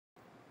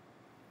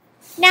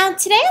Now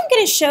today I'm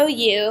going to show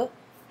you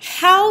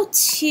how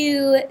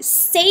to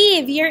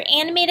save your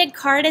animated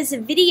card as a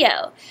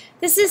video.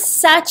 This is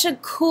such a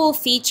cool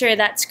feature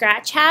that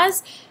Scratch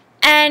has,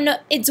 and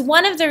it's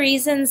one of the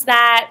reasons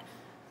that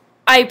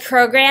I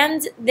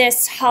programmed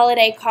this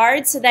holiday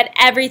card so that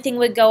everything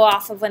would go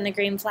off of when the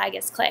green flag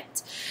is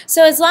clicked.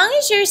 So as long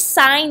as you're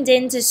signed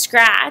into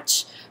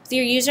Scratch with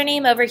your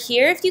username over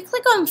here, if you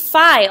click on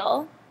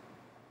File,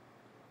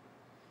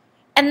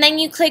 and then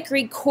you click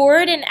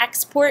Record and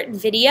Export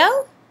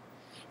Video,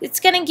 it's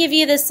going to give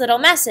you this little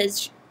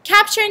message.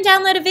 Capture and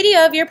download a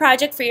video of your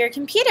project for your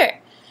computer.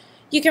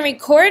 You can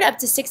record up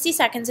to 60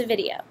 seconds of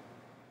video.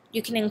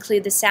 You can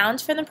include the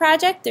sound from the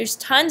project. There's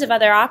tons of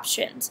other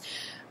options.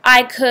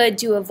 I could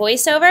do a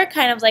voiceover,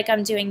 kind of like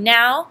I'm doing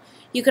now.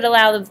 You could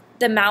allow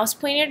the mouse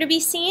pointer to be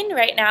seen.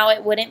 Right now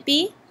it wouldn't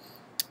be.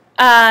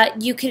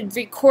 You could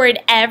record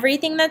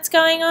everything that's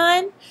going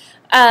on,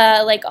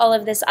 like all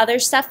of this other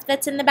stuff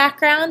that's in the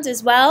background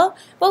as well.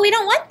 But we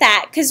don't want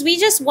that because we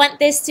just want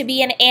this to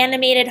be an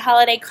animated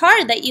holiday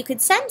card that you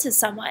could send to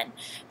someone.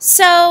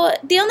 So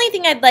the only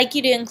thing I'd like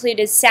you to include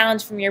is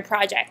sound from your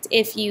project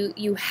if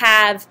you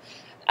have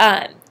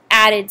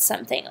added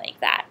something like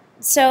that.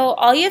 So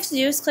all you have to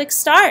do is click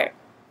Start,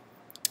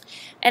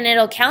 and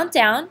it'll count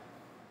down.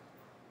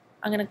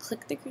 I'm going to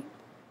click the green.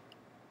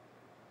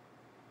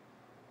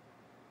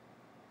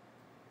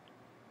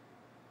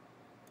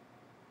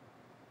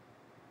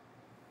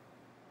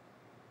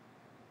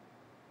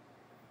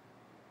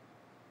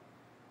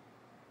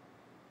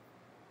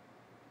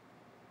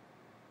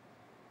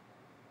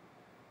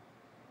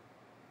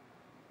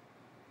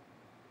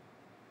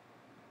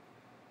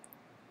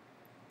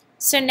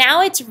 So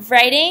now it's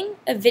writing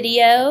a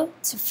video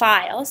to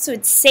file, so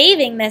it's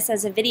saving this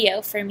as a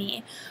video for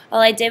me.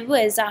 All I did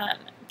was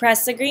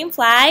press the green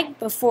flag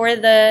before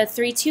the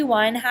 3, 2,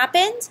 1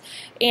 happened,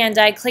 and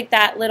I clicked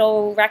that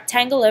little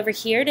rectangle over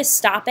here to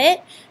stop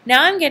it.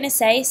 Now I'm going to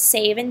say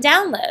save and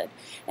download,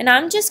 and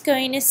I'm just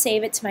going to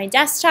save it to my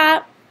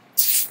desktop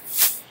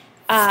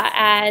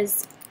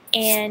as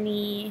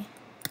animated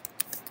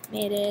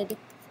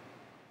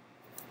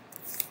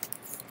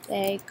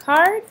day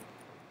card.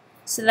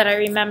 So that I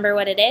remember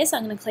what it is,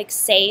 I'm going to click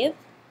Save.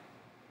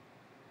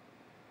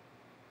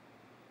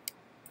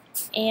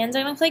 And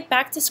I'm going to click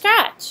Back to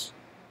Scratch.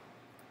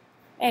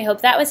 I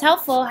hope that was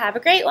helpful. Have a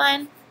great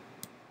one.